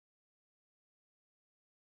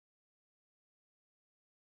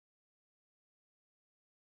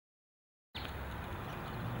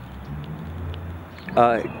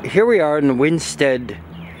Here we are in the Winsted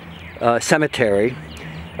Cemetery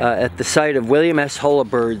at the site of William S.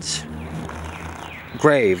 Holabird's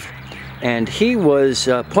grave, and he was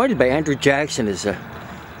appointed by Andrew Jackson as a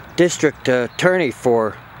district attorney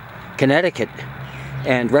for Connecticut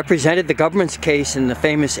and represented the government's case in the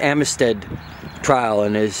famous Amistad trial,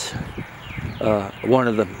 and is one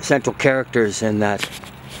of the central characters in that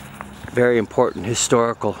very important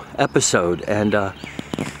historical episode. And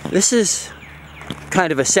this is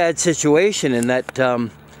kind of a sad situation in that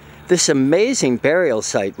this amazing burial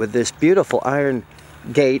site with this beautiful iron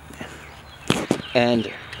gate and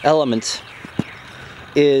elements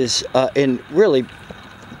is in really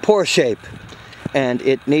poor shape, and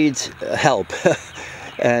it needs help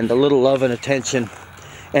and a little love and attention,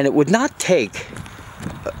 and it would not take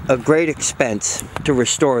a great expense to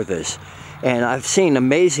restore this. And I've seen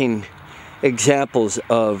amazing examples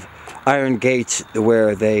of iron gates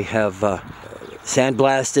where they have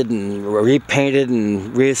sandblasted and repainted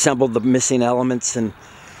and reassembled the missing elements, and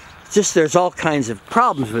just there's all kinds of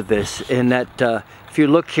problems with this in that if you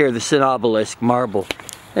look here, this is an obelisk marble,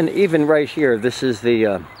 and even right here, this is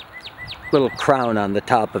the little crown on the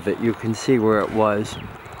top of it. You can see where it was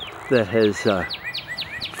that has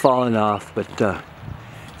fallen off, but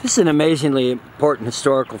this is an amazingly important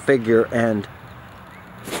historical figure, and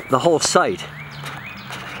the whole site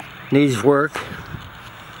needs work.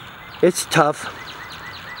 It's tough,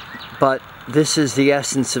 but this is the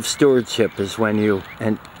essence of stewardship, is when you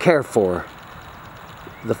care for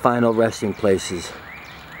the final resting places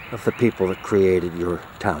of the people that created your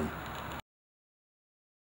town.